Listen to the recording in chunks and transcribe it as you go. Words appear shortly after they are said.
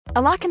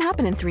A lot can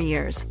happen in 3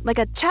 years, like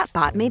a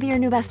chatbot may be your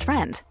new best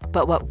friend.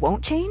 But what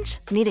won't change?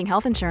 Needing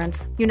health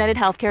insurance. United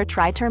Healthcare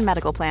Tri-Term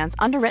Medical Plans,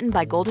 underwritten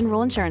by Golden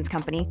Rule Insurance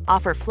Company,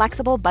 offer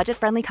flexible,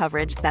 budget-friendly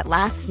coverage that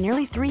lasts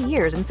nearly 3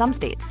 years in some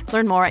states.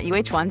 Learn more at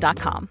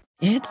uh1.com.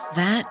 It's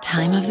that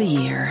time of the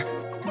year.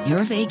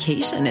 Your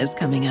vacation is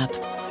coming up.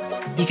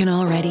 You can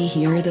already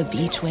hear the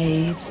beach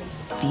waves,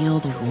 feel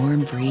the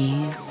warm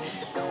breeze,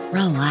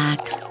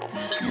 relax,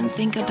 and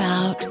think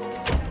about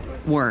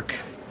work.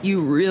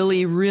 You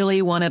really,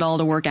 really want it all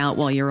to work out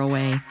while you're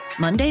away.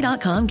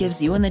 Monday.com gives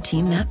you and the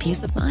team that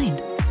peace of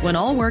mind. When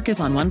all work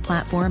is on one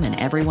platform and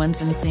everyone's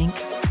in sync,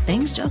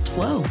 things just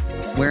flow.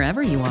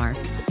 Wherever you are,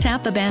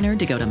 tap the banner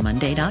to go to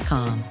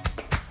Monday.com.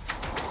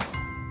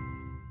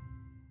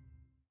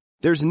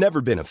 There's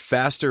never been a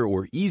faster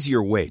or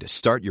easier way to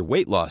start your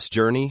weight loss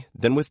journey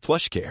than with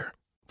PlushCare.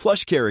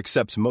 PlushCare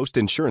accepts most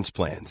insurance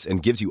plans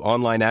and gives you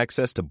online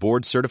access to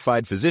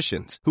board-certified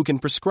physicians who can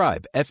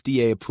prescribe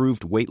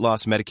FDA-approved weight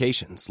loss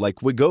medications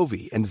like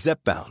Wegovy and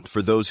Zepbound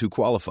for those who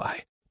qualify.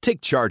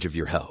 Take charge of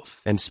your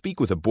health and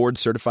speak with a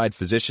board-certified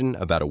physician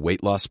about a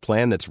weight loss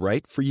plan that's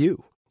right for you.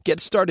 Get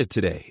started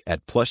today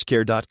at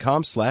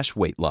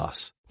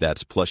plushcare.com/weightloss.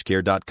 That's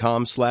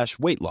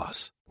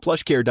plushcare.com/weightloss.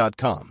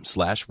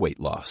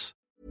 plushcare.com/weightloss.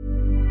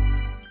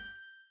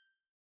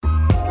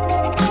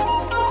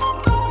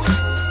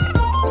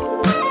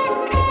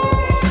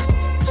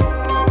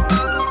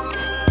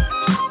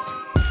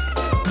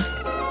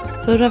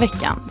 Förra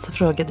veckan så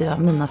frågade jag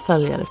mina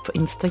följare på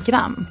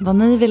Instagram vad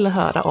ni ville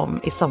höra om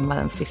i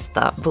sommarens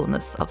sista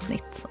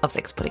bonusavsnitt av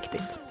Sex på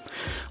riktigt.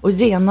 Och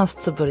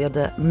genast så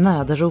började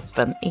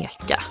nödropen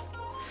eka.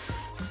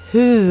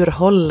 Hur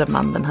håller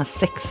man den här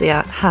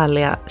sexiga,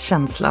 härliga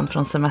känslan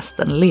från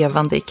semestern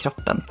levande i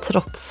kroppen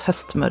trots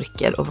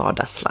höstmörker och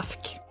vardagsslask?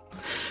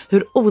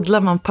 Hur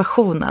odlar man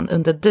passionen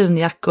under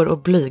dunjackor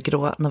och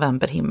blygrå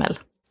novemberhimmel?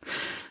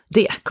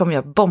 Det kommer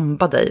jag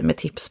bomba dig med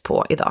tips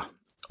på idag.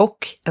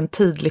 Och en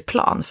tydlig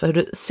plan för hur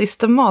du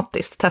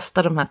systematiskt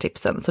testar de här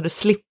tipsen så du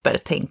slipper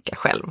tänka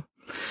själv.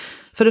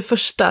 För det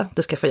första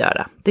du ska få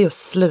göra, det är att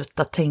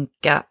sluta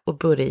tänka och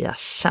börja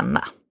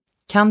känna.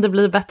 Kan det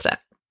bli bättre?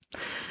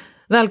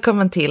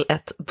 Välkommen till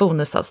ett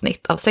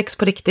bonusavsnitt av Sex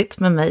på riktigt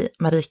med mig,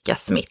 Marika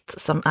Smith,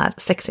 som är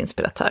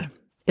sexinspiratör.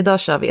 Idag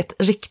kör vi ett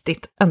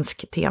riktigt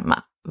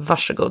önsketema.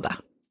 Varsågoda.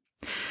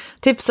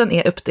 Tipsen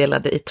är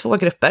uppdelade i 2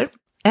 grupper.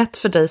 Ett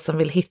för dig som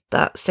vill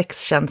hitta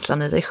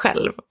sexkänslan i dig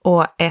själv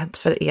och ett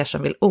för er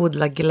som vill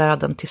odla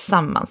glöden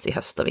tillsammans i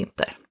höst och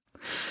vinter.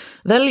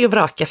 Välj och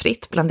vraka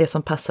fritt bland det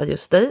som passar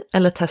just dig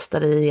eller testa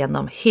dig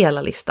igenom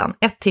hela listan.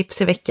 1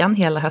 tips i veckan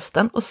hela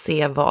hösten och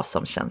se vad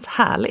som känns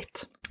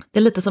härligt. Det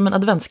är lite som en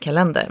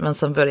adventskalender men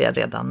som börjar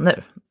redan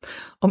nu.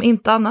 Om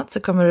inte annat så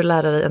kommer du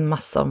lära dig en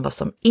massa om vad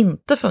som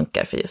inte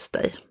funkar för just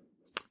dig.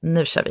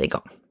 Nu kör vi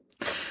igång.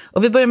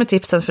 Och vi börjar med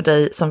tipsen för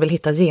dig som vill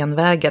hitta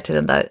genvägar till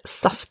den där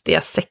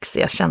saftiga,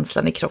 sexiga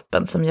känslan i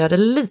kroppen som gör det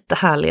lite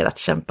härligare att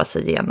kämpa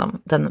sig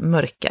igenom den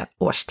mörka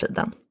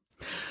årstiden.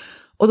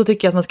 Och då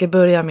tycker jag att man ska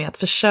börja med att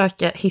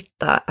försöka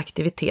hitta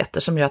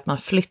aktiviteter som gör att man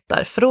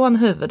flyttar från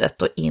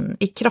huvudet och in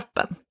i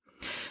kroppen.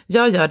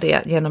 Jag gör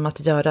det genom att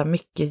göra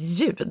mycket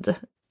ljud.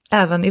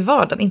 Även i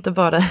vardagen, inte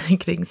bara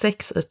kring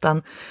sex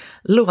utan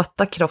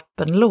låta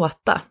kroppen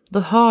låta. Då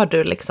hör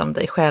du liksom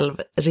dig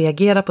själv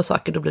reagera på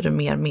saker, då blir du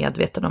mer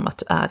medveten om att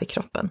du är i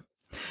kroppen.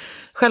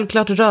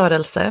 Självklart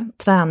rörelse,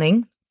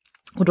 träning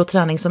och då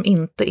träning som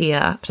inte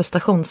är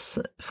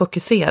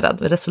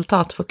prestationsfokuserad,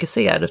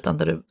 resultatfokuserad utan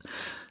där du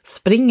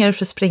springer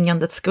för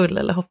springandets skull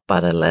eller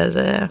hoppar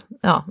eller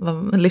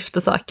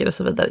lyfter saker och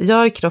så vidare.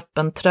 Gör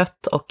kroppen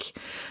trött och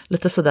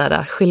lite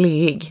sådär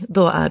geléig,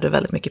 då är du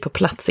väldigt mycket på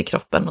plats i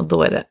kroppen och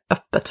då är det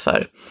öppet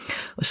för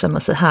att känna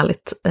sig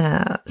härligt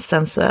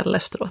sensuell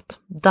efteråt.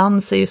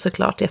 Dans är ju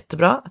såklart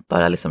jättebra, att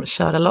bara liksom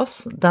köra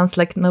loss, dance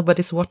like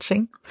nobody's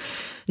watching.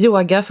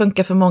 Yoga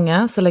funkar för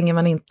många så länge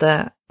man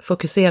inte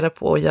fokuserar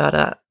på att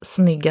göra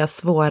snygga,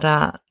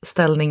 svåra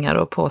ställningar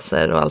och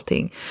poser och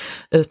allting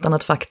utan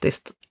att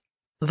faktiskt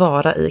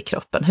vara i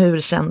kroppen. Hur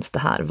känns det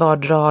här? Var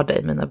drar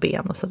dig mina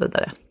ben och så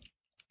vidare.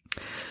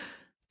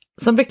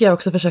 Sen brukar jag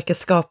också försöka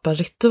skapa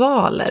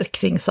ritualer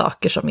kring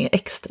saker som är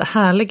extra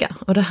härliga.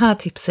 Och det här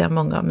tipsar jag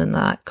många av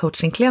mina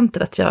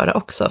coachingklienter att göra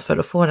också för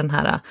att få den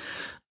här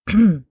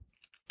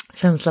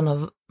känslan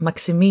av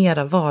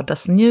maximera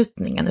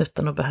vardagsnjutningen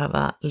utan att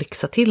behöva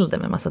lyxa till det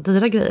med massa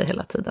dyra grejer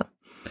hela tiden.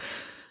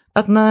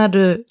 Att när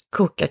du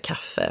kokar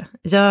kaffe,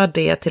 gör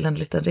det till en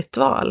liten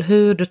ritual.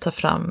 Hur du tar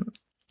fram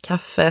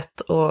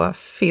kaffet och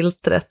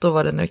filtret och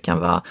vad det nu kan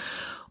vara.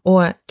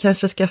 Och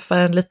kanske skaffa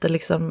en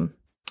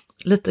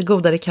lite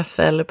godare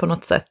kaffe eller på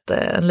något sätt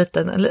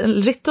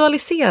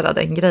ritualisera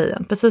den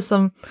grejen. Precis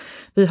som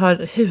vi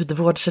har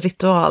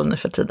hudvårdsritual nu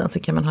för tiden så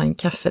kan man ha en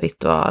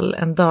kafferitual,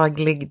 en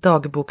daglig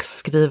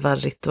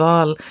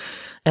dagboksskrivarritual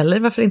eller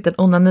varför inte en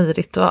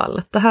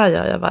onaniritual. Det här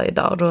gör jag varje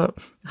dag och då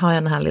har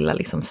jag den här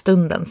lilla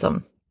stunden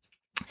som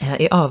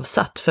är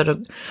avsatt för att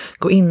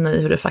gå in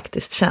i hur det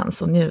faktiskt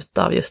känns och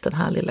njuta av just den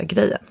här lilla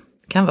grejen.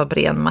 Det kan vara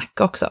bred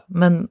macka också,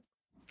 men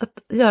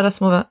att göra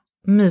små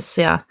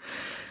mysiga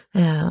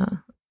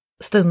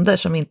stunder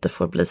som inte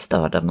får bli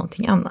störda av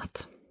någonting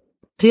annat.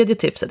 Tredje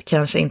tipset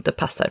kanske inte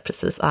passar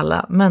precis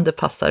alla, men det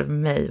passar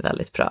mig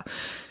väldigt bra.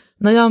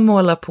 När jag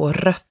målar på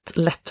rött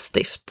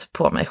läppstift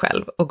på mig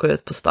själv och går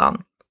ut på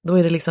stan, då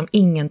är det liksom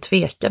ingen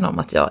tvekan om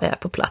att jag är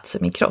på plats i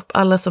min kropp.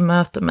 Alla som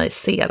möter mig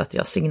ser att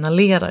jag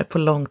signalerar på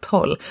långt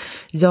håll.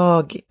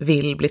 Jag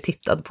vill bli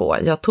tittad på,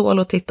 jag tål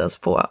att tittas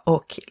på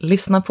och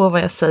lyssna på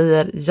vad jag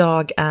säger.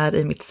 Jag är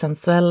i mitt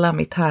sensuella,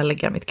 mitt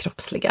härliga, mitt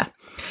kroppsliga.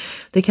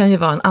 Det kan ju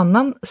vara en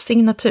annan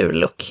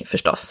signaturlook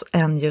förstås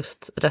än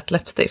just rött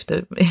läppstift, det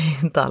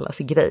är inte allas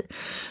grej.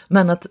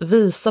 Men att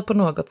visa på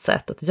något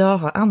sätt att jag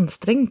har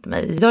ansträngt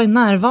mig, jag är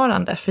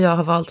närvarande för jag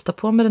har valt att ta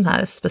på mig den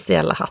här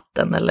speciella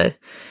hatten eller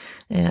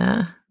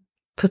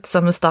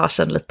putsa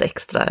mustaschen lite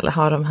extra eller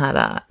ha de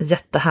här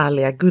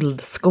jättehärliga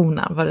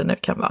guldskorna, vad det nu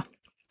kan vara.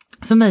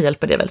 För mig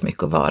hjälper det väldigt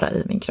mycket att vara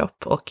i min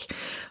kropp och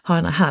ha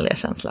den här härliga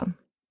känslan.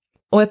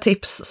 Och ett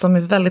tips som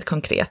är väldigt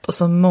konkret och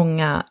som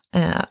många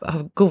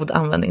har god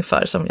användning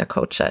för som jag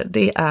coachar,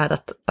 det är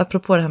att,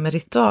 apropå det här med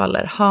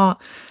ritualer,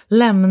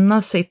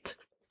 lämna sitt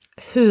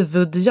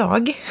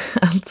huvudjag,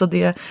 alltså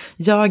det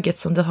jaget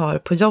som du har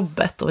på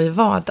jobbet och i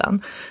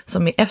vardagen,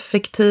 som är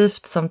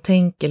effektivt, som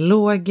tänker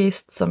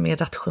logiskt, som är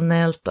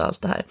rationellt och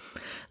allt det här.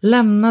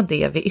 Lämna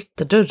det vid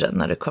ytterdörren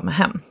när du kommer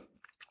hem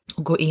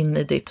och gå in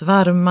i ditt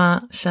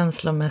varma,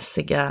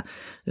 känslomässiga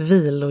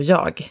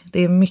vilojag.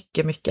 Det är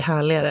mycket, mycket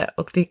härligare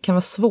och det kan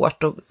vara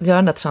svårt att göra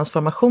den där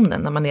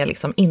transformationen när man är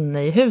liksom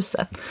inne i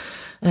huset.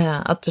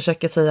 Att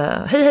försöka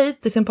säga hej hej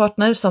till sin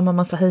partner som om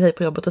man säger hej hej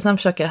på jobbet och sen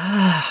försöka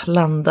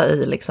landa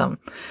i liksom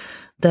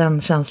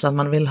den känslan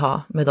man vill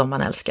ha med dem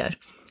man älskar.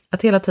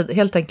 Att hela tiden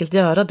helt enkelt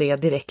göra det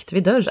direkt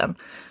vid dörren.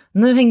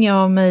 Nu hänger jag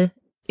av mig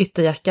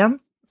ytterjackan,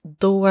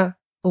 då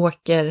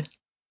åker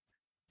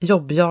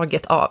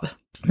jobbjaget av.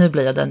 Nu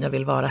blir jag den jag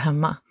vill vara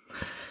hemma.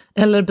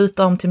 Eller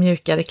byta om till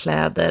mjukare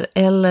kläder,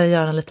 eller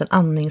göra en liten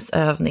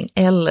andningsövning,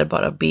 eller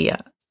bara be,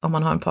 om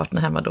man har en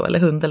partner hemma då, eller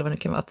hund eller vad det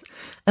kan vara,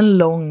 en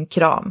lång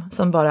kram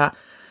som bara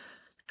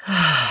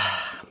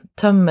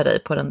tömmer dig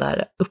på den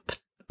där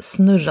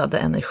uppsnurrade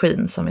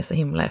energin som är så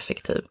himla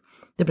effektiv.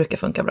 Det brukar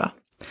funka bra.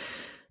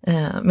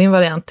 Min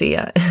variant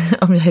är,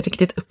 om jag är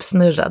riktigt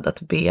uppsnurrad,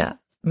 att be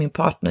min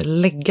partner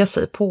lägga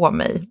sig på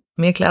mig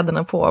med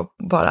kläderna på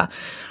bara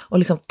och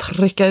liksom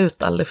trycka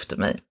ut all luft ur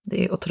mig.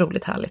 Det är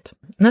otroligt härligt.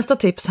 Nästa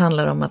tips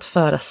handlar om att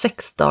föra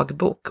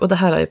sexdagbok och det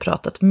här har jag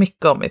pratat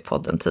mycket om i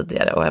podden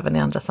tidigare och även i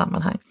andra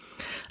sammanhang.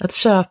 Att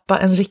köpa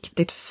en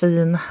riktigt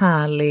fin,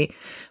 härlig,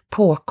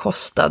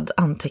 påkostad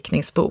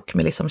anteckningsbok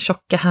med liksom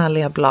tjocka,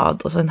 härliga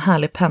blad och så en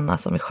härlig penna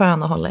som är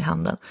skön att hålla i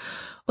handen.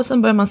 Och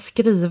sen börjar man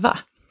skriva.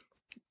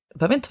 Det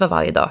behöver inte vara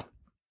varje dag.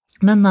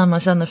 Men när man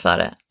känner för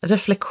det,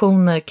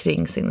 reflektioner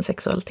kring sin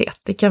sexualitet.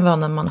 Det kan vara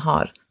när man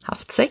har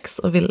haft sex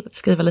och vill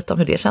skriva lite om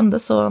hur det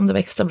kändes och om det var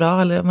extra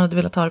bra eller om man hade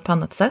velat ta det på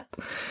annat sätt.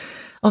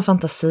 Om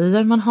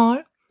fantasier man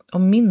har,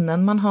 om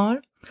minnen man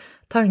har,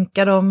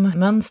 tankar om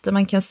mönster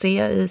man kan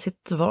se i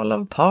sitt val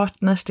av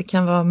partners. Det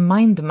kan vara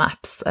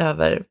mindmaps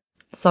över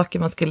saker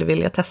man skulle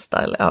vilja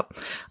testa eller ja,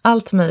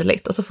 allt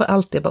möjligt. Och så får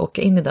allt det bara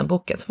åka in i den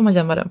boken så får man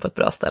gömma den på ett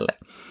bra ställe.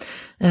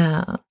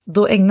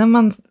 Då ägnar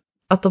man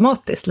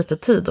automatiskt lite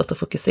tid åt att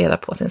fokusera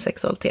på sin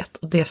sexualitet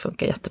och det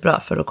funkar jättebra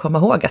för att komma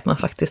ihåg att man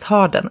faktiskt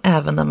har den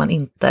även när man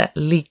inte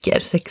ligger.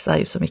 Sex är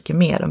ju så mycket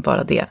mer än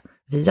bara det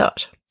vi gör.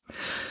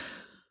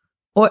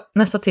 Och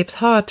nästa tips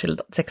hör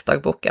till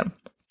sexdagboken.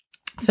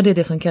 För det är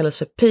det som kallas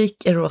för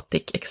Peak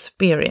Erotic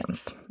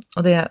Experience.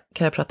 Och det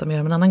kan jag prata mer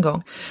om en annan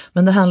gång.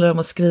 Men det handlar om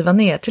att skriva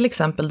ner till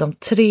exempel de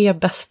 3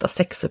 bästa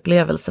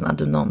sexupplevelserna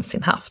du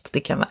någonsin haft. Det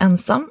kan vara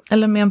ensam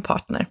eller med en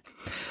partner.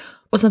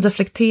 Och sen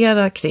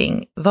reflektera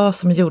kring vad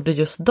som gjorde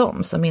just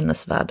dem som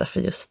minnesvärda för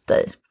just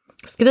dig.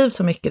 Skriv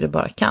så mycket du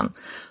bara kan.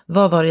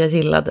 Vad var det jag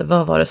gillade?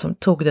 Vad var det som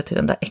tog det till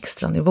den där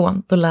extra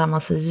nivån? Då lär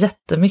man sig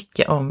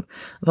jättemycket om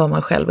vad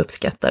man själv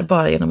uppskattar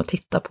bara genom att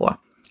titta på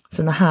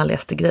sina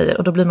härligaste grejer.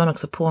 Och då blir man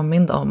också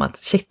påmind om att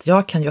shit,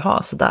 jag kan ju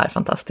ha så där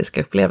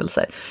fantastiska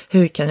upplevelser.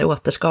 Hur kan jag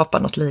återskapa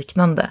något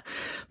liknande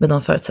med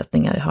de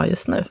förutsättningar jag har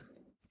just nu?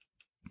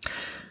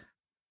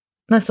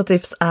 Nästa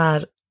tips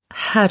är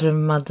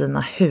härma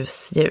dina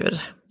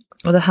husdjur.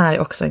 Och det här är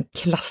också en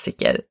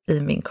klassiker i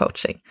min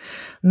coaching.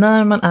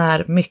 När man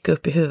är mycket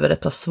upp i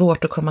huvudet och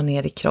svårt att komma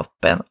ner i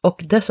kroppen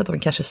och dessutom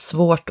kanske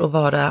svårt att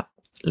vara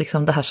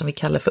liksom det här som vi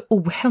kallar för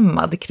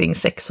ohämmad kring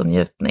sex och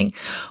njutning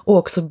och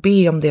också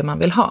be om det man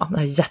vill ha. Det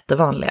här är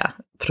jättevanliga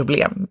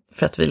problem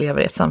för att vi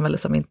lever i ett samhälle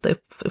som inte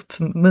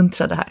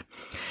uppmuntrar det här.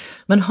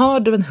 Men har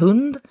du en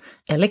hund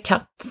eller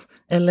katt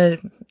eller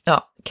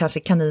ja, kanske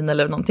kanin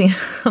eller någonting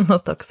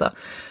annat också,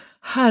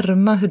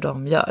 härma hur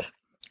de gör.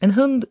 En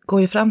hund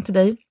går ju fram till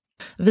dig,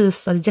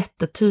 visar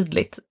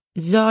jättetydligt.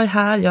 Jag är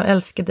här, jag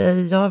älskar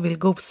dig, jag vill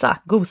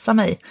gosa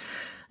mig.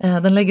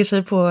 Den lägger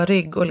sig på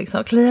rygg och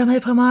liksom kliar mig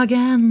på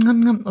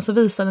magen. Och så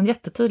visar den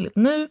jättetydligt,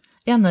 nu är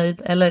jag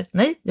nöjd eller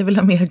nej, jag vill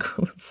ha mer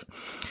gos.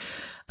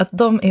 Att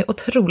de är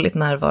otroligt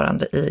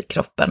närvarande i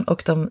kroppen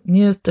och de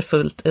njuter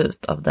fullt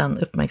ut av den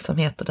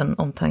uppmärksamhet och den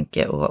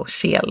omtanke och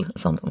kel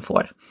som de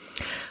får.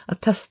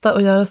 Att testa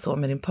och göra så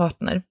med din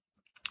partner.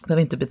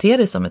 behöver inte bete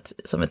dig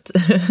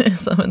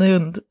som en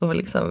hund och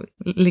liksom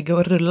ligga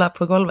och rulla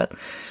på golvet.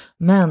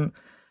 Men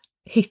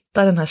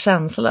hitta den här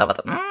känslan av att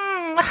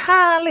vad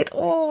härligt,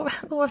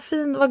 vad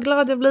fin, vad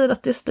glad jag blir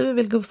att just du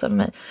vill gosa med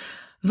mig.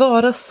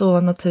 Vara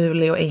så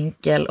naturlig och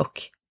enkel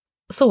och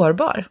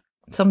sårbar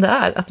som det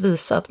är att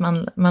visa att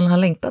man har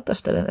längtat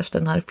efter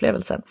den här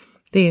upplevelsen.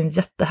 Det är en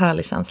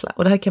jättehärlig känsla.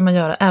 Och det här kan man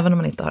göra även om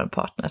man inte har en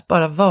partner. Att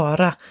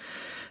bara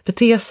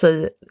bete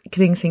sig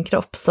kring sin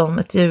kropp som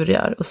ett djur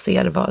gör och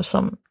ser vad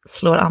som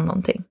slår an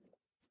någonting.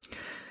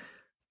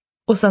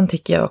 Och sen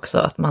tycker jag också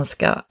att man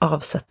ska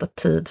avsätta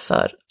tid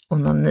för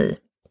onani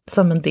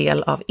som en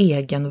del av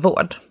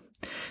egenvård.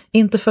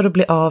 Inte för att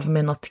bli av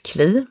med något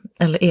kli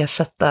eller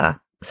ersätta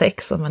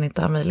sex om man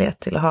inte har möjlighet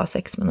till att ha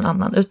sex med någon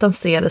annan, utan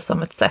se det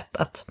som ett sätt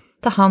att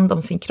ta hand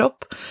om sin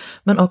kropp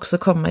men också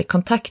komma i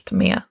kontakt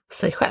med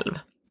sig själv.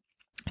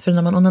 För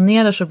när man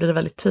onanerar så blir det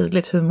väldigt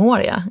tydligt, hur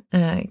mår jag?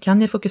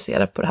 Kan jag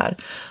fokusera på det här?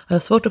 Har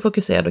jag svårt att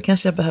fokusera, då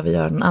kanske jag behöver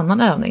göra en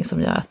annan övning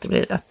som gör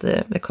att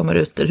det kommer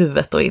ut ur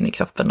huvudet och in i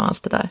kroppen och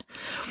allt det där.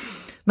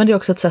 Men det är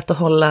också ett sätt att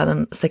hålla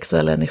den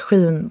sexuella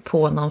energin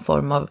på någon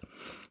form av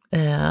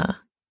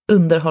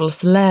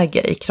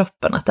underhållsläge i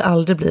kroppen. Att det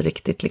aldrig blir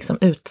riktigt liksom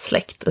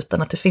utsläckt,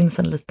 utan att det finns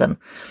en liten...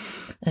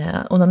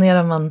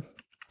 onanerar man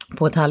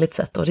på ett härligt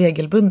sätt och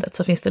regelbundet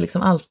så finns det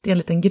liksom alltid en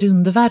liten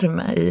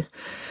grundvärme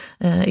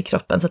i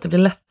kroppen, så att det blir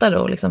lättare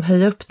att liksom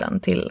höja upp den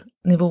till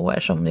nivåer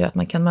som gör att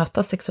man kan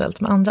mötas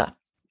sexuellt med andra.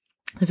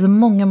 Det finns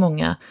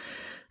många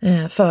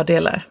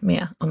fördelar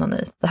med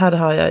onani. Det här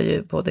har jag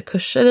ju både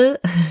kurser i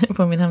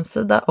på min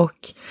hemsida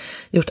och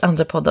gjort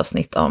andra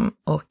poddavsnitt om,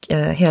 och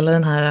hela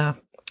den här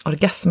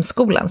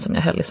orgasmskolan som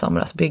jag höll i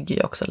somras bygger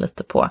ju också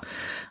lite på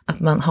att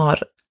man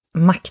har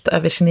makt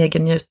över sin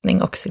egen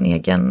njutning och sin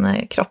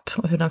egen kropp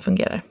och hur den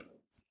fungerar.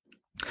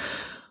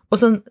 Och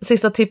sen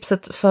sista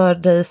tipset för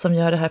dig som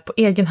gör det här på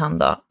egen hand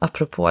då,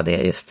 apropå det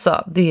jag just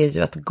sa, det är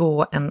ju att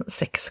gå en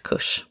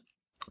sexkurs.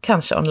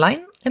 Kanske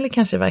online eller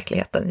kanske i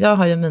verkligheten. Jag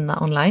har ju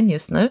mina online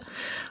just nu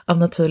av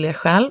naturliga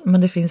skäl,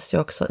 men det finns ju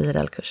också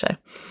IRL-kurser.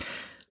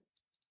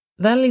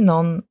 Välj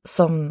någon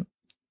som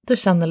du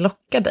känner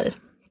lockar dig.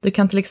 Du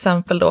kan till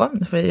exempel då,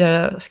 för att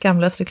göra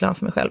skamlös reklam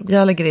för mig själv,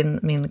 jag lägger in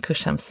min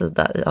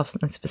kurshemsida i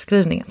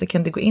avsnittsbeskrivningen, så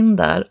kan du gå in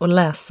där och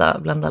läsa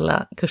bland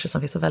alla kurser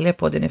som finns att välja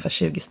på, det är ungefär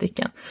 20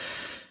 stycken.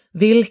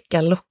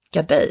 Vilka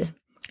lockar dig?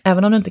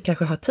 Även om du inte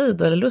kanske har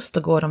tid eller lust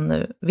att gå dem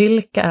nu,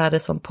 vilka är det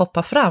som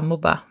poppar fram och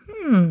bara,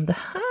 det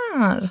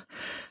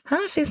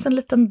här finns en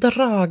liten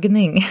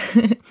dragning.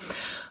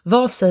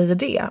 Vad säger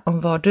det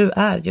om var du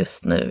är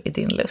just nu i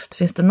din lust?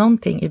 Finns det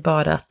någonting i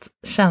bara att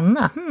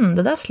känna,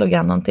 det där slog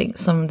an någonting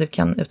som du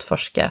kan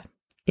utforska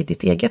i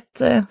ditt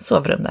eget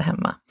sovrum där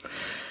hemma?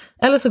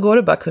 Eller så går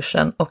du bara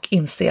kursen och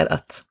inser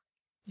att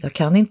jag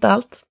kan inte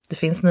allt, det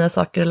finns nya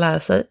saker att lära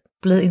sig,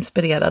 bli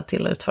inspirerad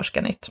till att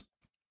utforska nytt.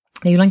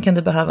 Ibland kan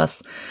det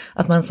behövas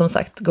att man som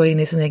sagt går in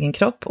i sin egen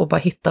kropp och bara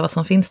hittar vad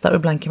som finns där, och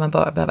ibland kan man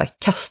bara behöva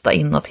kasta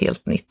in något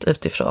helt nytt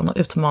utifrån och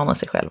utmana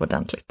sig själv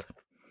ordentligt.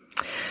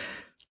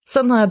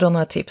 Sen har jag då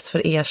några tips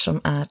för er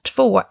som är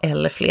 2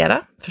 eller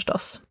flera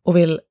förstås och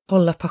vill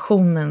hålla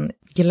passionen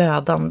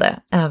glödande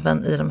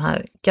även i de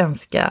här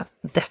ganska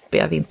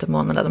deppiga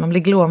vintermånaderna där man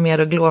blir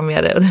glåmigare och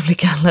glåmigare och det blir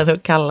kallare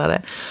och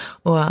kallare,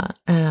 och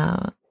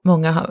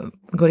många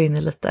går in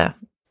i lite,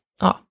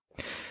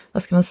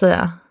 vad ska man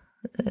säga,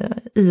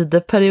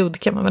 ideperiod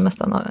kan man väl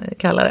nästan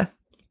kalla det.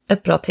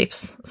 Ett bra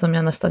tips som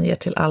jag nästan ger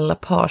till alla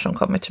par som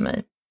kommer till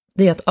mig,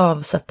 det är att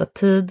avsätta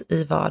tid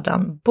i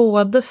vardagen,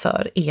 både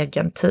för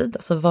egen tid,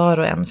 alltså var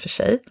och en för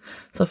sig,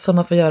 så får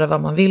man få göra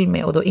vad man vill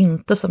med, och då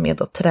inte som är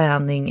då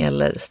träning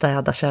eller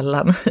städa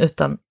källan,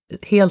 utan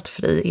helt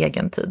fri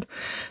egen tid.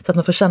 Så att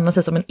man får känna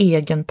sig som en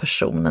egen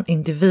person, en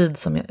individ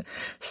som är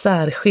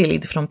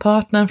särskild från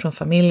partnern, från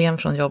familjen,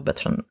 från jobbet,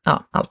 från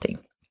allting.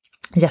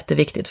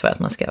 Jätteviktigt för att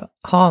man ska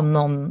ha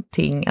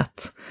någonting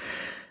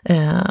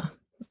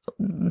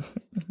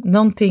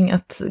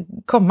att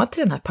komma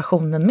till den här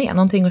passionen med,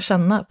 någonting att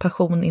känna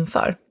passion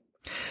inför.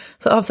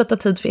 Så avsätta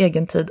tid för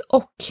egen tid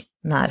och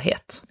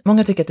närhet.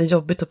 Många tycker att det är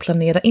jobbigt att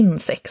planera in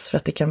sex för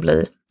att det kan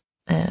bli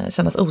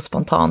kännas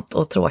ospontant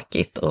och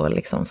tråkigt och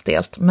liksom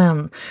stelt,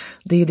 men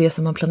det är ju det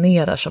som man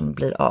planerar som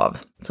blir av.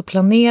 Så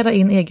planera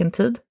in egen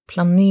tid,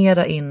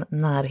 planera in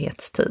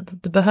närhetstid.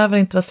 Det behöver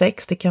inte vara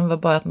sex, det kan vara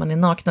bara att man är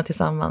nakna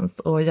tillsammans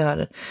och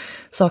gör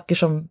saker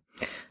som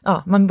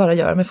man bara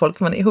gör med folk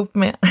man är ihop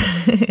med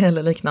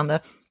eller liknande.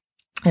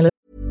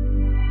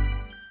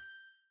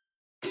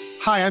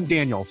 Hi, I'm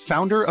Daniel,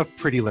 founder of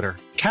Pretty Litter.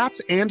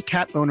 Cats and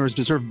cat owners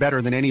deserve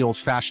better than any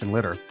old-fashioned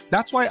litter.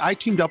 That's why I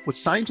teamed up with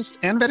scientists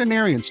and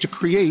veterinarians to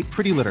create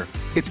Pretty Litter.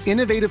 Its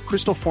innovative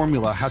crystal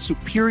formula has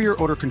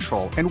superior odor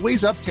control and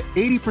weighs up to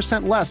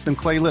 80% less than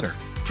clay litter.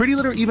 Pretty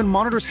Litter even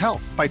monitors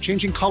health by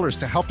changing colors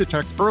to help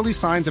detect early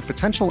signs of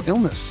potential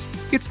illness.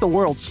 It's the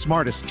world's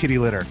smartest kitty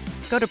litter.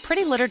 Go to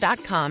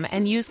prettylitter.com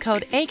and use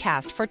code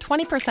ACAST for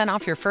 20%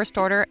 off your first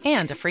order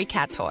and a free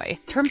cat toy.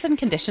 Terms and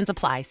conditions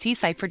apply. See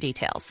site for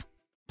details.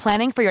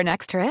 Planning for your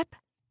next trip?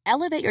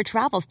 Elevate your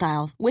travel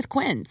style with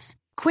Quince.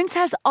 Quince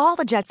has all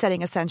the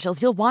jet-setting essentials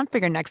you'll want for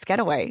your next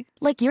getaway,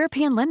 like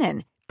European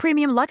linen,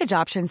 premium luggage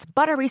options,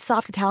 buttery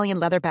soft Italian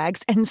leather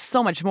bags, and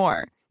so much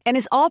more. And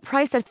is all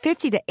priced at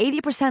 50 to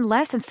 80%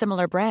 less than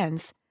similar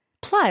brands.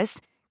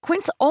 Plus,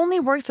 Quince only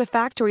works with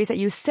factories that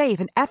use safe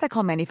and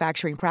ethical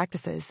manufacturing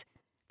practices.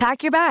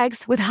 Pack your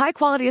bags with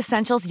high-quality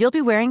essentials you'll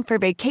be wearing for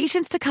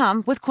vacations to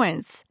come with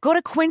Quince. Go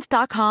to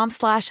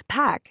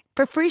quince.com/pack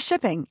for free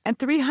shipping and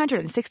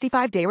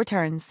 365-day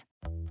returns.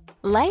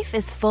 Life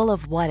is full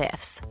of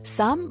what-ifs.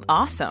 Some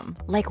awesome,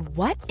 like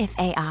what if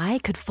AI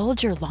could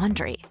fold your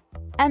laundry?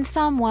 And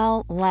some,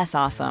 well, less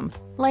awesome,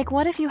 like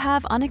what if you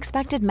have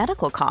unexpected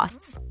medical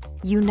costs?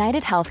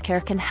 United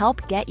Healthcare can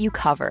help get you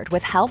covered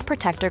with Health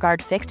Protector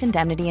Guard fixed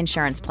indemnity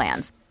insurance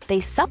plans.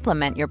 They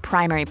supplement your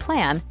primary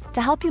plan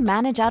to help you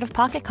manage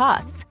out-of-pocket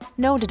costs.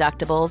 No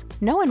deductibles,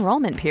 no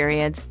enrollment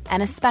periods,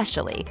 and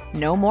especially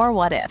no more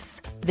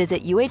what-ifs.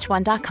 Visit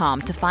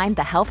uh1.com to find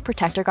the Health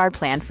Protector Guard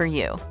plan for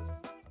you.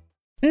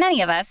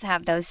 Many of us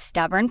have those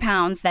stubborn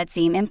pounds that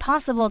seem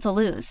impossible to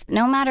lose,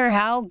 no matter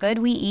how good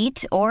we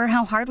eat or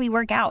how hard we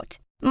work out.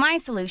 My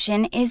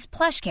solution is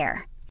PlushCare.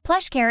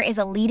 PlushCare is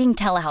a leading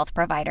telehealth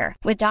provider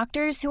with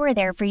doctors who are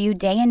there for you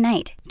day and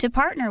night to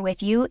partner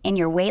with you in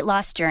your weight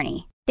loss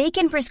journey. They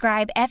can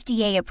prescribe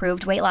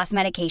FDA-approved weight loss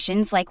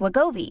medications like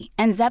Wegovy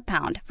and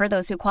Zepbound for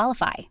those who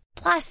qualify.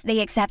 Plus,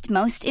 they accept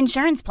most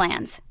insurance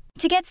plans.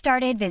 To get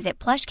started,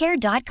 visit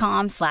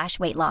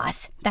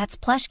plushcare.com/weightloss.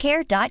 That's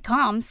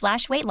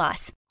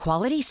plushcare.com/weightloss.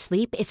 Quality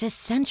sleep is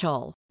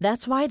essential.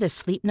 That's why the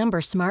Sleep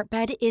Number Smart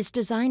Bed is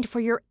designed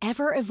for your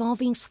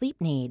ever-evolving sleep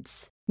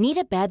needs. Need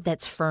a bed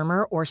that's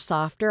firmer or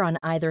softer on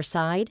either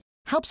side?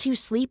 Helps you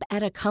sleep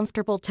at a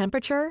comfortable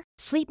temperature?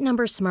 Sleep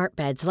Number Smart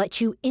Beds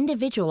let you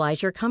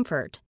individualize your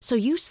comfort, so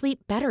you sleep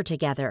better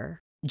together.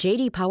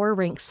 J.D. Power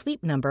ranks Sleep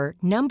Number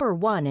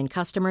 #1 in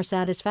customer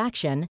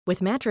satisfaction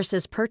with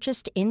mattresses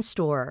purchased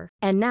in-store.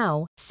 And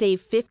now, save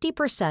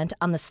 50%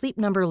 on the Sleep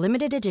Number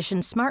Limited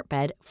Edition Smart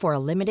Bed for a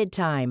limited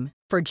time.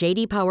 For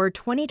J.D. Power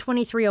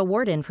 2023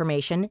 award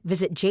information,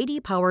 visit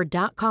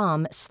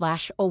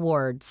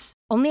jdpower.com/awards.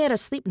 Only at a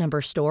Sleep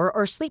Number store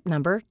or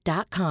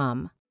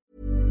sleepnumber.com.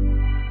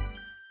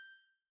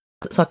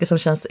 Saker som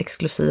känns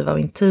exklusiva och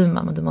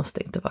intima, men det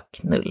måste inte vara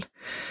knull.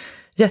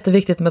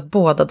 Jätteviktigt med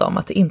båda dem,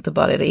 att det inte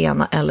bara är det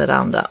ena eller det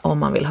andra om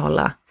man vill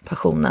hålla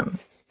passionen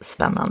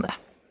spännande.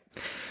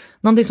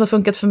 Någonting som har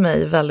funkat för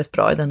mig väldigt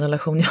bra i den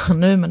relation jag har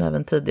nu, men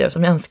även tidigare,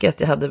 som jag önskar att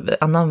jag hade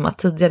anammat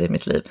tidigare i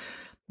mitt liv,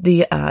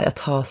 det är att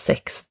ha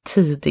sex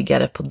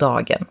tidigare på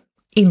dagen.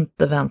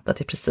 Inte vänta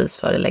till precis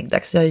före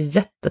läggdags. Jag är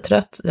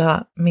jättetrött.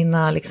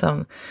 Mina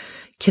liksom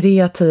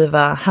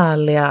kreativa,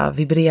 härliga,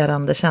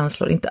 vibrerande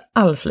känslor inte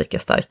alls lika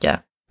starka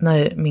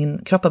när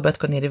min kropp har börjat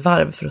gå ner i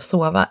varv för att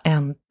sova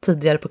än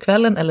tidigare på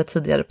kvällen eller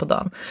tidigare på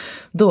dagen.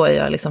 Då är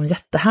jag liksom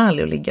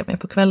jättehärlig att ligga med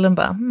på kvällen,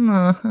 bara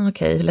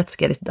okej,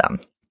 let's get it done.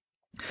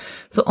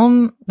 Så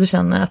om du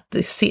känner att det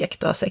är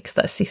segt att ha sex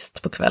där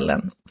sist på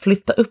kvällen,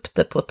 flytta upp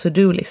det på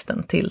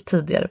to-do-listen till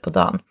tidigare på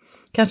dagen.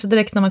 Kanske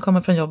direkt när man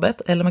kommer från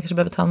jobbet, eller man kanske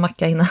behöver ta en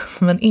macka innan,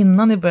 men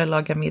innan ni börjar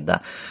laga middag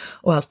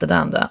och allt det där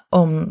andra,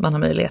 om man har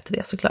möjlighet till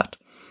det såklart.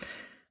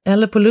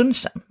 Eller på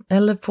lunchen,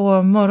 eller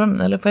på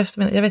morgonen, eller på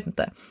eftermiddagen, jag vet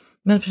inte.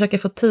 Men försöka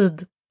få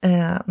tid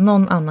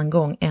någon annan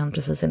gång än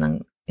precis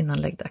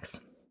innan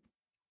läggdags.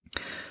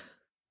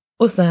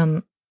 Och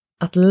sen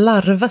att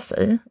larva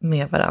sig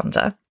med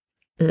varandra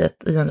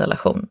i en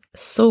relation.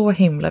 Så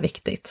himla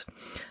viktigt.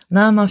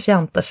 När man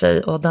fjantar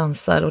sig och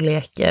dansar och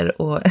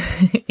leker och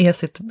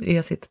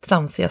är sitt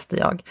tramsigaste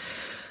jag,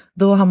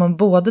 då har man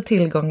både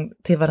tillgång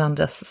till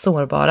varandras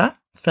sårbara,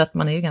 för att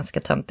man är ju ganska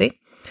töntig,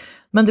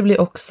 men det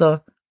blir också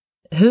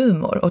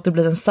humor och det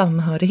blir en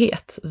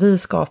samhörighet. Vi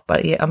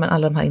skapar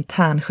alla de här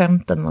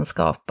internskämten man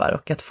skapar,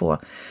 och att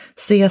få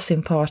se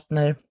sin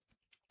partner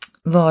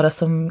vara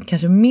som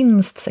kanske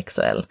minst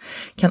sexuell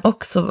kan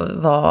också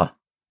vara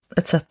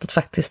ett sätt att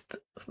faktiskt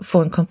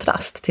få en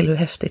kontrast till hur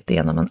häftigt det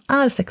är när man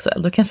är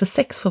sexuell. Då kanske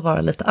sex får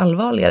vara lite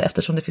allvarligare,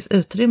 eftersom det finns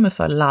utrymme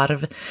för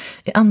larv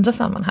i andra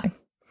sammanhang.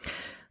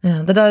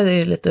 Det där är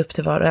ju lite upp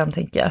till var och en,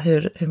 tänker jag,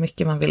 hur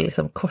mycket man vill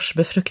liksom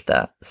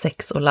korsbefrukta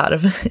sex och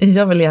larv.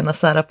 Jag vill gärna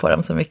sära på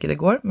dem så mycket det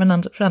går,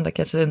 men för andra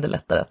kanske det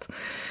underlättar att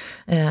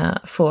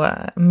få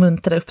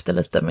muntra upp det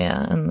lite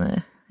med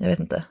en, jag vet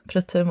inte,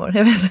 prutthumor.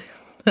 Jag vet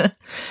inte.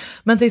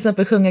 Men till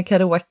exempel sjunga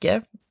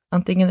karaoke,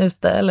 antingen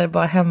ute eller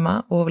bara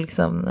hemma, och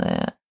liksom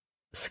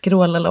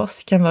skråla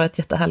loss kan vara ett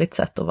jättehärligt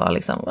sätt att vara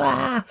liksom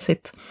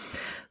sitt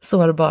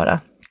sårbara.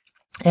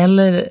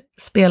 Eller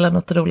spela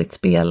något roligt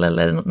spel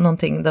eller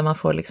någonting där man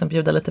får liksom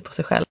bjuda lite på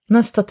sig själv.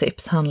 Nästa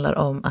tips handlar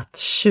om att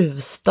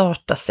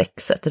tjuvstarta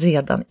sexet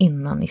redan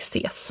innan ni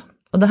ses.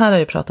 Och det här har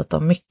jag pratat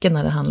om mycket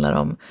när det handlar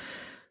om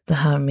det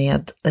här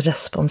med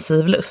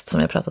responsiv lust,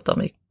 som jag pratat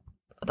om i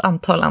ett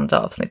antal andra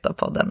avsnitt av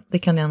podden. Det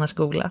kan ni annars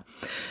googla.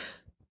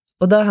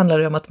 Och där handlar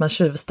det om att man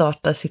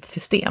tjuvstartar sitt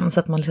system så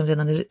att man liksom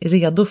redan är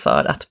redo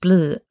för att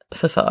bli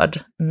förförd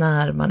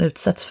när man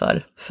utsätts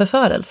för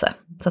förförelse.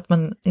 Så att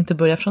man inte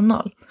börjar från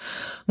noll.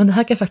 Men det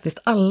här kan faktiskt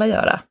alla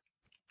göra.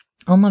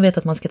 Om man vet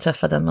att man ska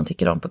träffa den man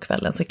tycker om på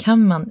kvällen så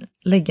kan man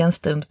lägga en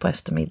stund på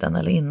eftermiddagen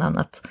eller innan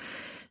att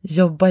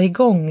jobba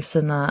igång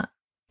sina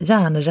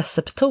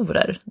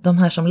hjärnreceptorer. De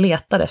här som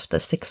letar efter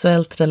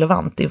sexuellt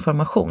relevant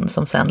information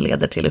som sen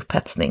leder till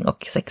upphetsning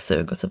och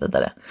sexsug och så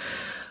vidare.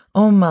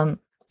 Om man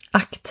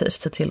aktivt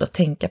ser till att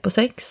tänka på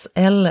sex,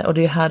 och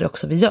det är här det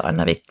också vi gör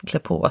när vi klär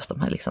på oss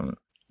de här liksom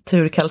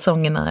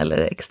turkalsongerna eller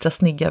extra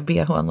snygga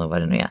bhn och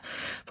vad det nu är.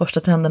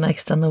 Borstar tänderna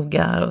extra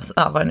noga och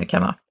vad det nu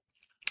kan vara.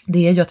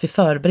 Det är ju att vi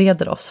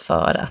förbereder oss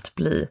för att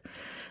bli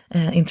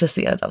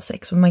intresserad av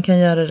sex. Man kan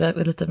göra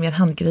det lite mer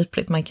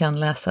handgripligt. Man kan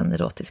läsa en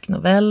erotisk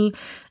novell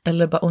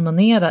eller bara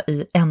onanera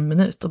i 1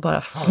 minut och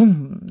bara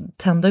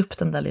tända upp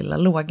den där lilla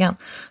lågan.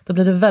 Då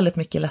blir det väldigt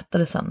mycket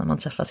lättare sen när man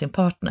träffar sin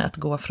partner att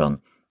gå från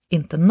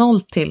inte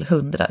 0 till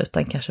 100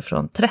 utan kanske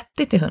från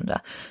 30 till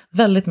 100.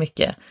 Väldigt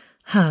mycket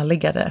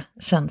härligare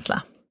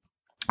känsla.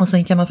 Och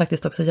sen kan man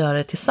faktiskt också göra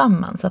det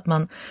tillsammans. Att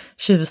man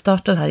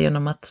tjuvstartar här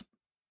genom att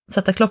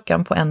sätta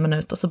klockan på 1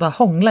 minut och så bara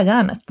hångla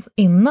hjärnet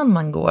innan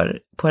man går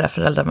på det här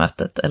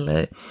föräldramötet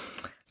eller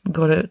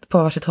går ut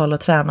på varsitt håll och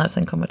tränar och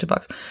sen kommer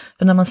tillbaka.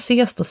 För när man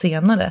ses då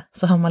senare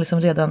så har man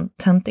liksom redan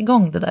tänt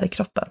igång det där i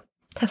kroppen.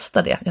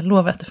 Testa det, jag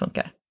lovar att det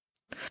funkar.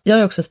 Jag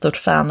är också ett stort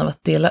fan av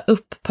att dela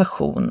upp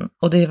passion,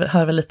 och det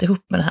hör väl lite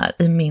ihop med det här,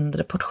 i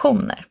mindre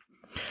portioner.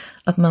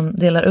 Att man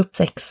delar upp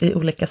sex i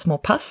olika små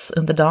pass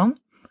under dagen,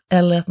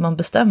 eller att man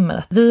bestämmer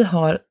att vi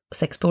har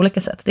sex på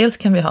olika sätt. Dels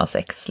kan vi ha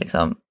sex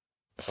liksom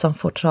som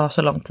får ta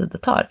så lång tid det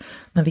tar.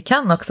 Men vi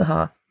kan också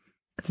ha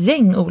ett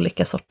gäng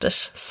olika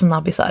sorters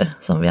snabbisar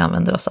som vi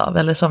använder oss av.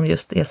 Eller som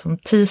just är som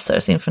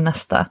teasers inför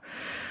nästa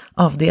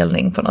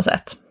avdelning på något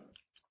sätt.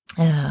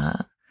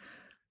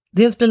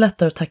 Dels blir det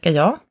lättare att tacka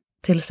ja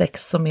till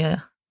sex som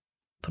är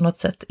på något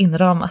sätt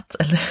inramat.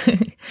 Eller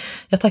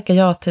jag tackar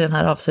ja till den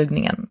här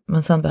avsugningen,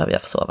 men sen behöver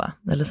jag få sova.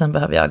 Eller sen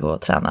behöver jag gå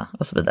och träna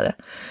och så vidare.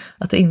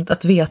 Att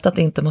veta att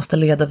det inte måste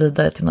leda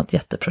vidare till något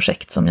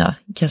jätteprojekt som jag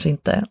kanske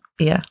inte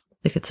är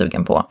riktigt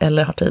sugen på,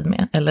 eller har tid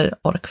med, eller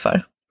ork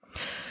för.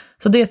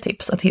 Så det är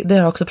tips. Det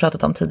har jag också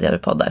pratat om tidigare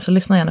poddar, så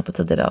lyssna gärna på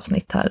tidigare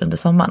avsnitt här under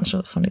sommaren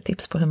så får ni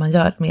tips på hur man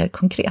gör mer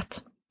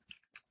konkret.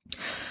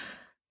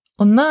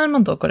 Och när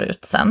man då går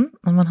ut sen,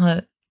 när man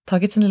har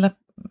tagit sin lilla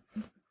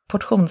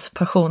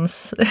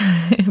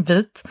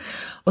portionspationsbit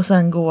och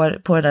sen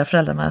går på det där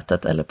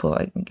föräldramötet eller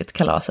på ett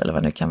kalas eller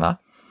vad det nu kan vara,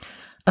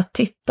 att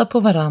titta på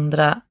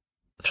varandra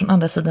från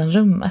andra sidan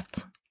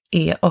rummet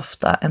är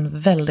ofta en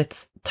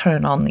väldigt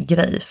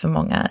turn-on-grej för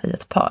många i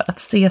ett par. Att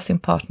se sin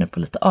partner på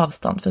lite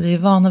avstånd, för vi är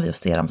vana vid att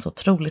se dem så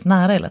otroligt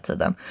nära hela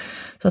tiden.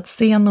 Så att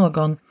se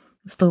någon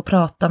stå och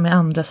prata med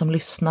andra som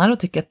lyssnar och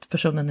tycker att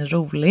personen är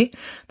rolig,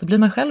 då blir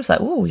man själv så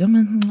här, ja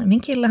men min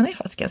kille han är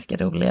faktiskt ganska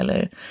rolig,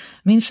 eller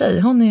min tjej,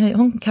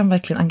 hon kan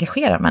verkligen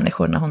engagera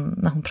människor när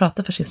hon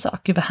pratar för sin sak.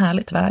 Gud vad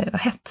härligt, vad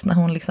hett när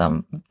hon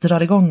liksom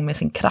drar igång med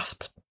sin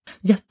kraft.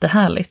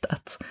 Jättehärligt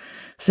att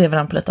se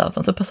varandra på lite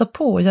avstånd, så passa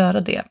på att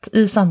göra det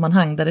i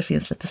sammanhang där det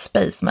finns lite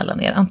space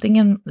mellan er,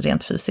 antingen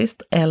rent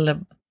fysiskt eller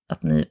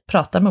att ni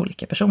pratar med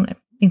olika personer,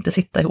 inte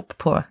sitta ihop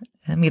på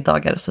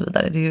middagar och så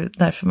vidare. Det är ju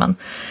därför man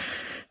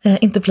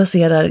inte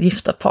placerar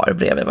gifta par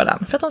bredvid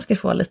varandra, för att de ska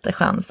få lite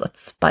chans att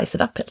spice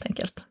it up helt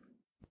enkelt.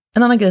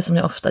 En annan grej som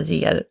jag ofta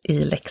ger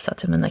i läxa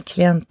till mina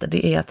klienter,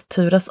 det är att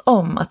turas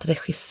om att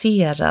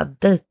regissera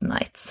date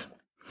nights.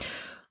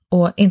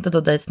 Och inte då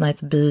date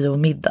nights, bio och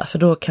middag, för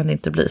då kan det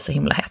inte bli så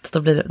himla hett. Då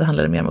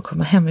handlar det mer om att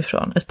komma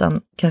hemifrån,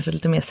 utan kanske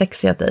lite mer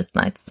sexiga date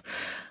nights.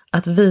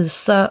 Att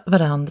visa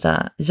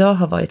varandra, jag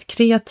har varit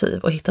kreativ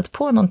och hittat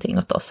på någonting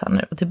åt oss här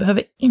nu. Och det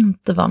behöver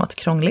inte vara något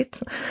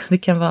krångligt. Det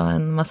kan vara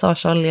en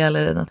massageolja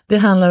eller något. Det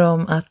handlar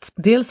om att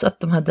dels att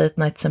de här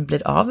date nightsen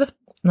blir av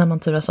när man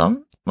turas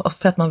om.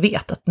 För att man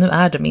vet att nu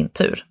är det min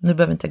tur. Nu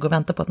behöver inte jag gå och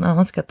vänta på att någon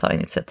annan ska ta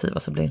initiativ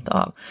och så blir det inte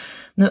av.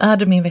 Nu är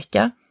det min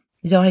vecka.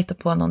 Jag hittar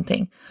på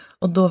någonting.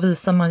 Och då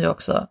visar man ju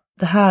också,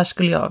 det här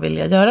skulle jag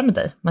vilja göra med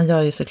dig. Man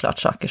gör ju såklart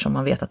saker som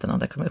man vet att den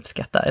andra kommer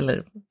uppskatta.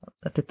 Eller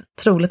att det är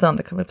troligt att den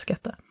andra kommer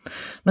uppskatta.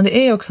 Men det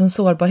är också en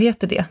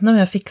sårbarhet i det. Nu har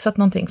jag fixat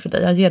någonting för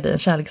dig. Jag ger dig en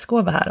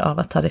kärleksgåva här av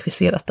att ha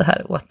regisserat det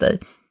här åt dig.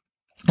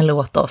 Eller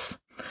åt oss.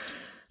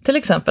 Till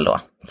exempel då,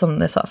 som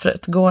ni sa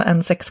förut, gå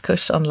en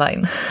sexkurs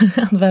online.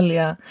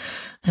 välja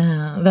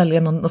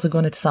någon och så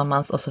går ni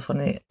tillsammans och så får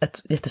ni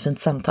ett jättefint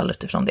samtal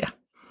utifrån det.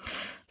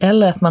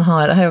 Eller att man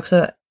har, det här är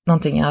också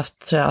någonting jag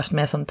har haft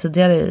med som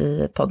tidigare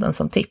i podden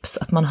som tips,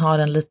 att man har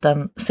en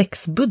liten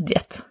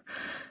sexbudget.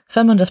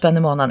 500 spänn i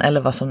månaden,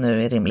 eller vad som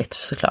nu är rimligt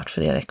såklart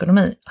för er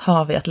ekonomi,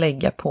 har vi att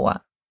lägga på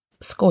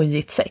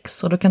skojigt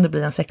sex. Och då kan det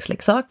bli en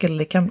sexleksak,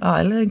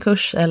 eller en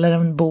kurs, eller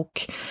en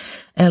bok,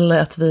 eller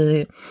att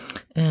vi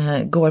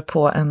går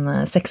på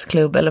en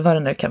sexklubb, eller vad det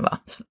nu kan vara.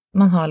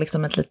 Man har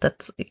liksom ett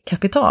litet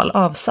kapital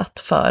avsatt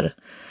för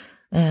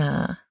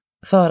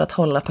att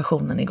hålla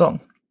passionen igång.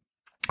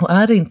 Och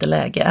är det inte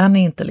läge, är ni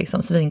inte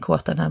liksom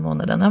svinkåta den här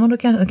månaden, men då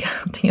kan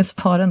antingen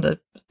spara den där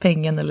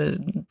pengen eller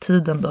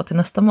tiden då till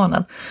nästa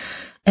månad.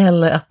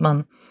 Eller att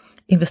man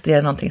investerar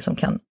i någonting som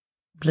kan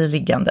bli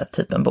liggande,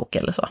 typ en bok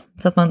eller så.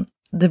 Så att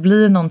det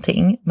blir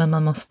någonting, men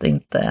man måste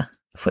inte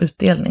få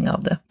utdelning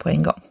av det på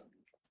en gång.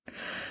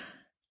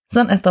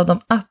 Sen ett av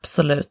de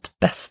absolut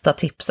bästa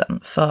tipsen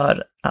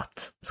för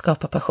att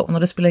skapa passion,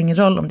 och det spelar ingen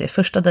roll om det är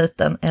första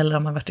dejten eller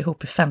om man varit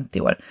ihop i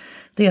 50 år,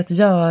 det är att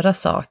göra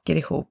saker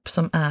ihop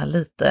som är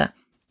lite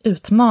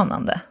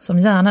utmanande, som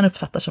hjärnan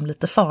uppfattar som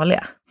lite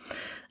farliga.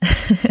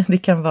 Det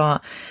kan vara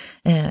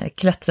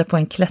klättra på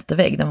en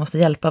klättervägg, där man måste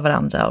hjälpa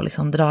varandra och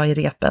liksom dra i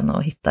repen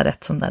och hitta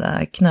rätt sån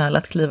där knöl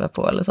att kliva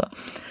på eller så.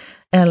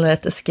 Eller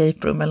ett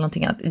escape room eller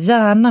någonting annat.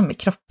 Gärna med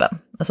kroppen.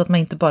 Alltså att man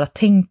inte bara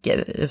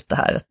tänker ut det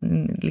här,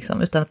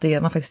 liksom, utan att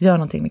man faktiskt gör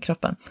någonting med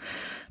kroppen.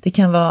 Det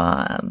kan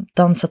vara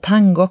dansa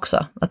tango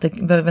också. Att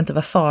det behöver inte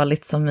vara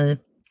farligt som i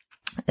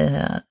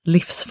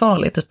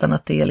livsfarligt, utan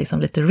att det är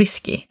liksom lite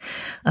risky.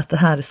 Att det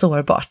här är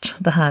sårbart.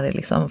 Det här är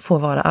liksom, får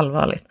vara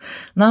allvarligt.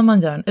 När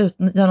man gör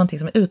någonting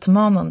som är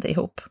utmanande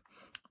ihop,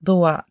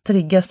 då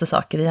triggas det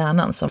saker i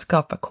hjärnan som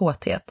skapar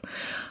kåthet.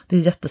 Det är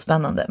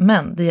jättespännande.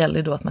 Men det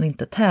gäller då att man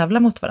inte tävlar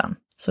mot varandra.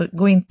 Så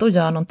gå inte och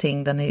gör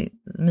någonting där ni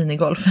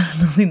minigolf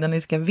eller någonting där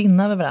ni ska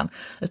vinna över varandra.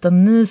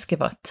 Utan ni ska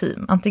vara ett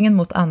team. Antingen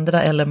mot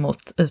andra eller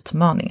mot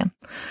utmaningen.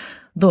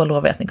 Då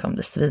lovar jag att ni kommer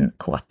bli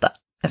svinkåta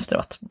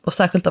efteråt. Och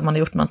särskilt om man har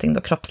gjort någonting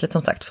då kroppsligt,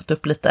 som sagt, fått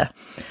upp lite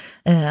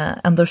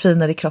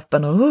endorfiner i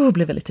kroppen och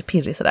blir lite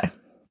pirrig sådär.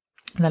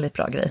 Väldigt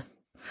bra grej.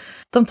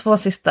 De 2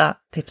 sista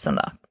tipsen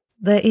då.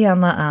 Det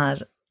ena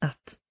är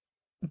att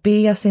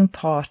be sin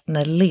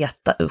partner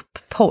leta upp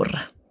porr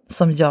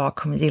som jag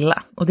kommer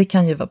gilla. Och det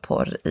kan ju vara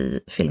porr i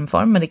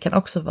filmform, men det kan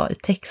också vara i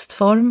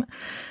textform.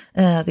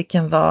 Det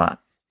kan vara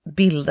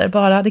bilder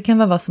bara. Det kan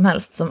vara vad som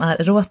helst som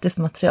är erotiskt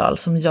material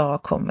som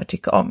jag kommer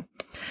tycka om.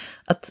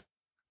 Att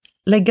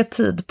lägga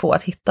tid på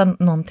att hitta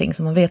någonting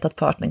som man vet att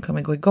partnern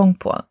kommer gå igång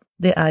på.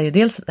 Det är ju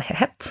dels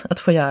hett att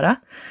få göra.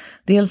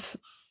 Dels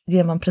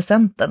ger man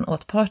presenten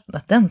åt partnern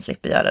att den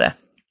slipper göra det.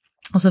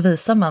 Och så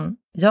visar man,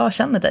 jag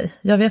känner dig,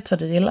 jag vet vad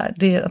du gillar.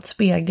 Det är att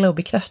spegla och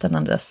bekräfta den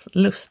andras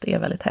lust är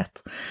väldigt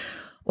hett.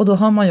 Och då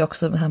har man ju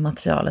också det här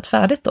materialet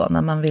färdigt då,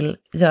 när man vill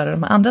göra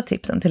de här andra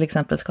tipsen. Till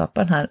exempel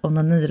skapa den här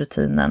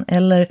onanirutinen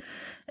eller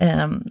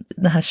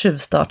den här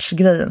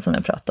tjuvstartsgrejen som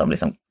jag pratade om,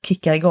 liksom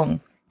kicka igång.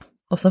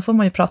 Och så får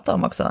man ju prata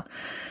om också,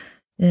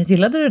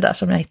 gillade du det där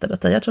som jag hittade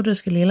åt dig? Jag trodde du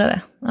skulle gilla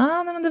det.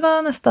 Nej, men det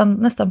var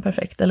nästan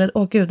perfekt.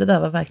 Eller, gud, det där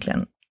var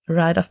verkligen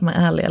right up my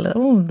alley.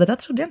 Eller, det där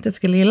trodde jag inte jag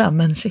skulle gilla,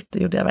 men shit, det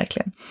gjorde jag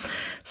verkligen.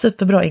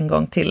 Superbra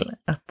ingång till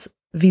att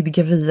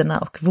vidga vyerna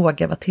och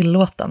våga vara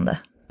tillåtande.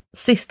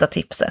 Sista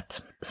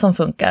tipset som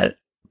funkar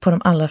på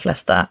de allra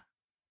flesta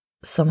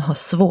som har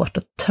svårt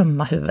att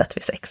tömma huvudet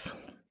vid sex.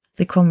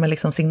 Det kommer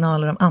liksom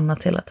signaler om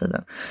annat hela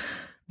tiden.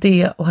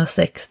 Det är att ha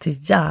sex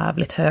till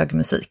jävligt hög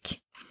musik.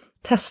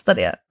 Testa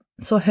det.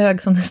 Så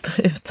hög som det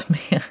står ut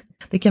med.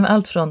 Det kan vara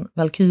allt från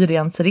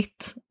Valkyrians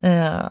ritt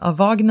av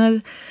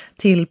Wagner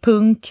till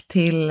punk,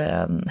 till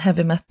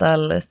heavy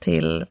metal,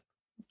 till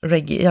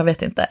reggae. Jag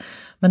vet inte.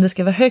 Men det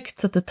ska vara högt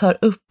så att det tar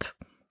upp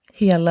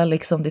hela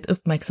liksom ditt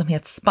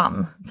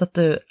uppmärksamhetsspann. Så att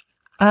du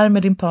är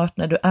med din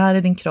partner, du är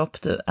i din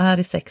kropp, du är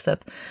i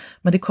sexet.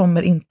 Men det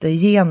kommer inte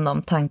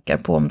igenom tankar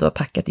på om du har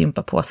packat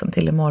gympapåsen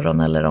till imorgon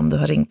eller om du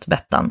har ringt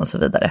Bettan och så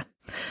vidare.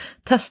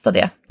 Testa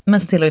det,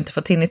 men se till att inte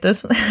få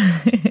tinnitus.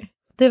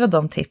 Det var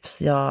de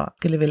tips jag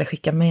skulle vilja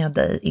skicka med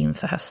dig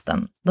inför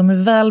hösten. De är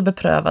väl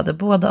beprövade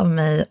både av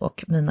mig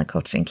och mina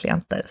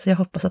coachingklienter. Så jag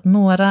hoppas att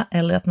några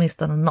eller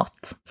åtminstone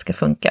något ska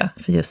funka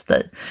för just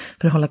dig.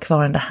 För att hålla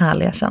kvar den där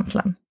härliga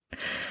känslan.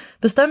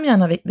 Bestäm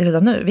gärna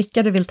redan nu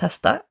vilka du vill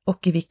testa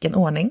och i vilken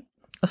ordning.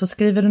 Och så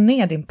skriver du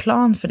ner din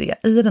plan för det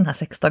i den här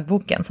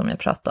 6-dagboken som jag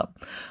pratade om.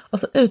 Och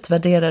så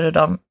utvärderar du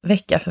dem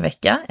vecka för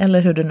vecka,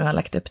 eller hur du nu har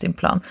lagt upp din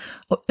plan.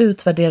 Och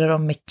utvärderar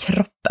dem med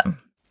kroppen.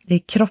 Det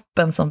är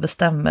kroppen som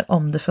bestämmer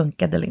om det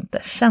funkade eller inte.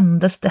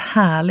 Kändes det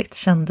härligt?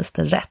 Kändes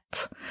det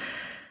rätt?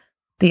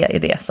 Det är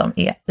det som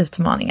är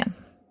utmaningen.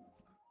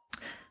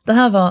 Det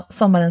här var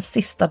sommarens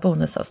sista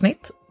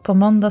bonusavsnitt. På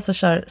måndag så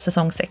kör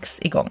säsong 6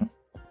 igång.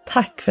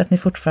 Tack för att ni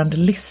fortfarande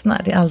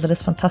lyssnar. Det är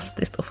alldeles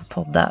fantastiskt att få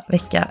podda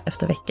vecka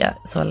efter vecka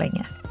så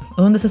länge.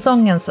 Och under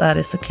säsongen så är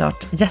det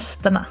såklart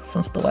gästerna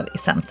som står i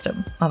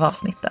centrum av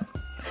avsnitten.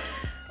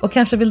 Och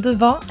kanske vill du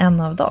vara en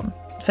av dem.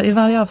 För i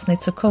varje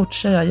avsnitt så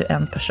coachar jag ju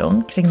en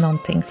person kring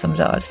någonting som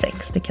rör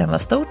sex. Det kan vara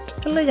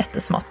stort eller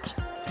jättesmått.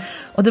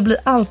 Och det blir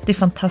alltid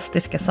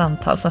fantastiska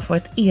samtal som får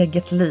ett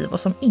eget liv och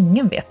som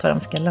ingen vet var de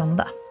ska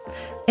landa.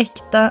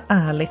 Äkta,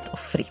 ärligt och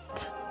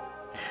fritt.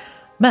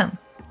 Men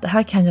det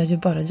här kan jag ju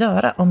bara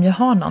göra om jag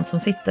har någon som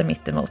sitter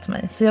mitt emot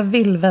mig. Så jag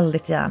vill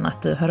väldigt gärna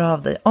att du hör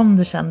av dig om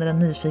du känner en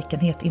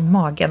nyfikenhet i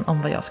magen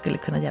om vad jag skulle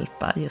kunna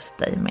hjälpa just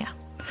dig med.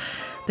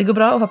 Det går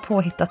bra att ha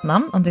påhittat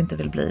namn om du inte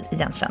vill bli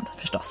igenkänd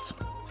förstås.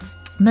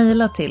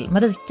 Maila till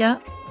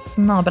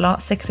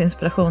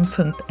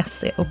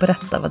marika@sexinspiration.se och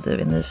berätta vad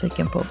du är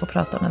nyfiken på att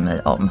prata med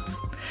mig om.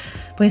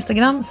 På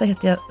Instagram så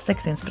heter jag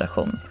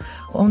sexinspiration.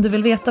 Och om du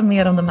vill veta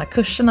mer om de här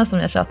kurserna som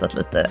jag tjatat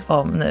lite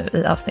om nu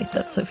i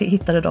avsnittet så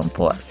hittar du dem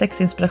på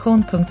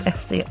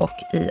sexinspiration.se och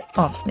i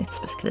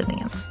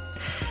avsnittsbeskrivningen.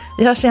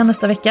 Vi hörs igen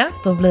nästa vecka.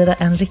 Då blir det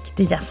en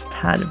riktig gäst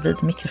här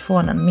vid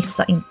mikrofonen.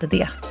 Missa inte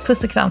det.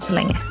 Puss och kram så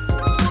länge.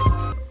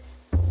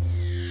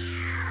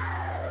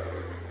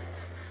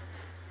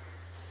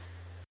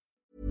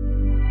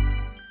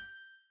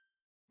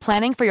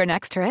 Planning for your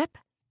next trip?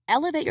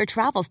 Elevate your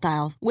travel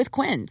style with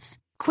Quince.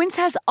 Quince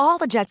has all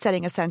the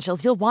jet-setting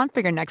essentials you'll want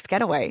for your next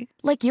getaway,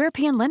 like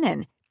European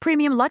linen,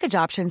 premium luggage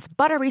options,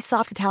 buttery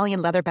soft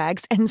Italian leather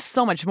bags, and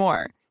so much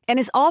more. And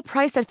is all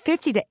priced at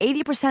 50 to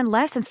 80%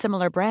 less than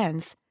similar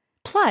brands.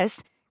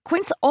 Plus,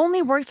 Quince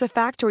only works with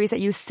factories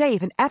that use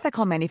safe and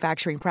ethical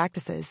manufacturing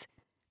practices.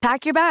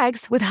 Pack your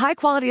bags with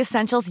high-quality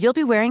essentials you'll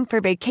be wearing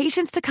for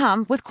vacations to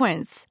come with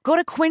Quince. Go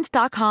to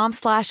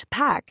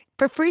quince.com/pack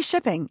for free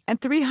shipping and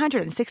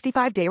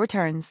 365-day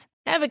returns.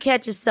 Ever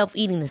catch yourself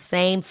eating the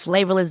same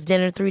flavorless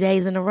dinner 3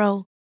 days in a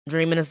row?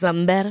 Dreaming of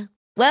something better?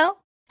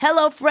 Well,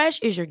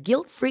 HelloFresh is your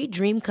guilt-free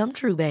dream come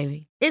true,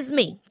 baby. It's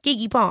me,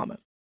 Keke Palmer.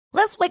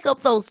 Let's wake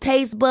up those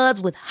taste buds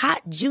with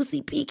hot,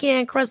 juicy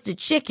pecan-crusted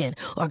chicken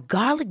or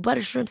garlic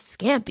butter shrimp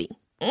scampi.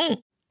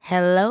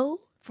 Hello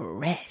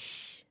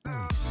Fresh.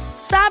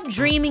 Stop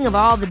dreaming of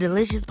all the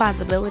delicious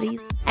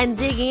possibilities and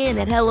dig in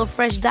at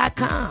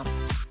HelloFresh.com.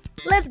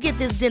 Let's get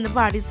this dinner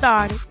party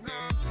started.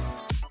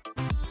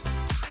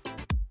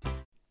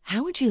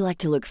 How would you like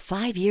to look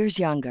 5 years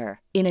younger?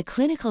 In a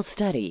clinical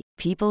study,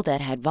 people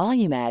that had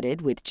volume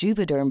added with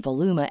Juvederm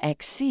Voluma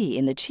XC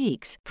in the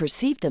cheeks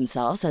perceived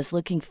themselves as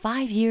looking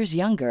 5 years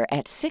younger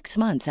at 6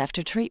 months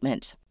after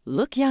treatment.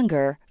 Look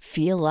younger,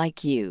 feel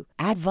like you.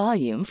 Add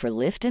volume for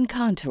lift and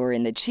contour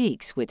in the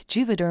cheeks with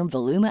Juvederm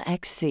Voluma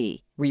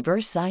XC.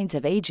 Reverse signs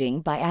of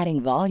aging by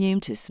adding volume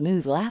to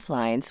smooth laugh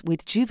lines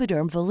with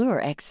Juvederm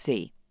Volure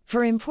XC.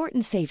 For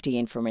important safety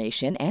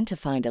information and to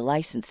find a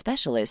licensed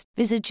specialist,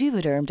 visit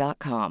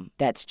Juvederm.com.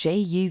 That's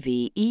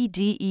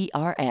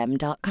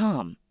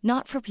JUVEDERM.com.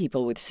 Not for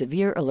people with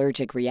severe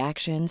allergic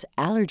reactions,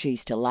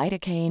 allergies to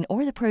lidocaine,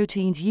 or the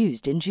proteins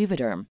used in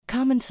Juvederm.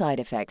 Common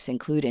side effects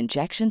include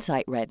injection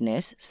site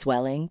redness,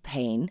 swelling,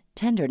 pain,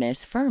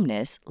 tenderness,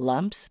 firmness,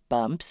 lumps,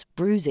 bumps,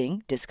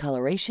 bruising,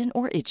 discoloration,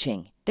 or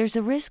itching. There's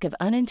a risk of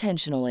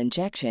unintentional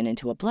injection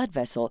into a blood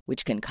vessel,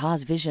 which can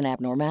cause vision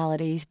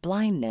abnormalities,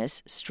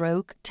 blindness,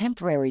 stroke,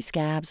 temporary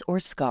scabs, or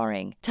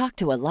scarring. Talk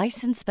to a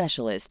licensed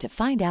specialist to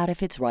find out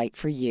if it's right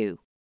for you.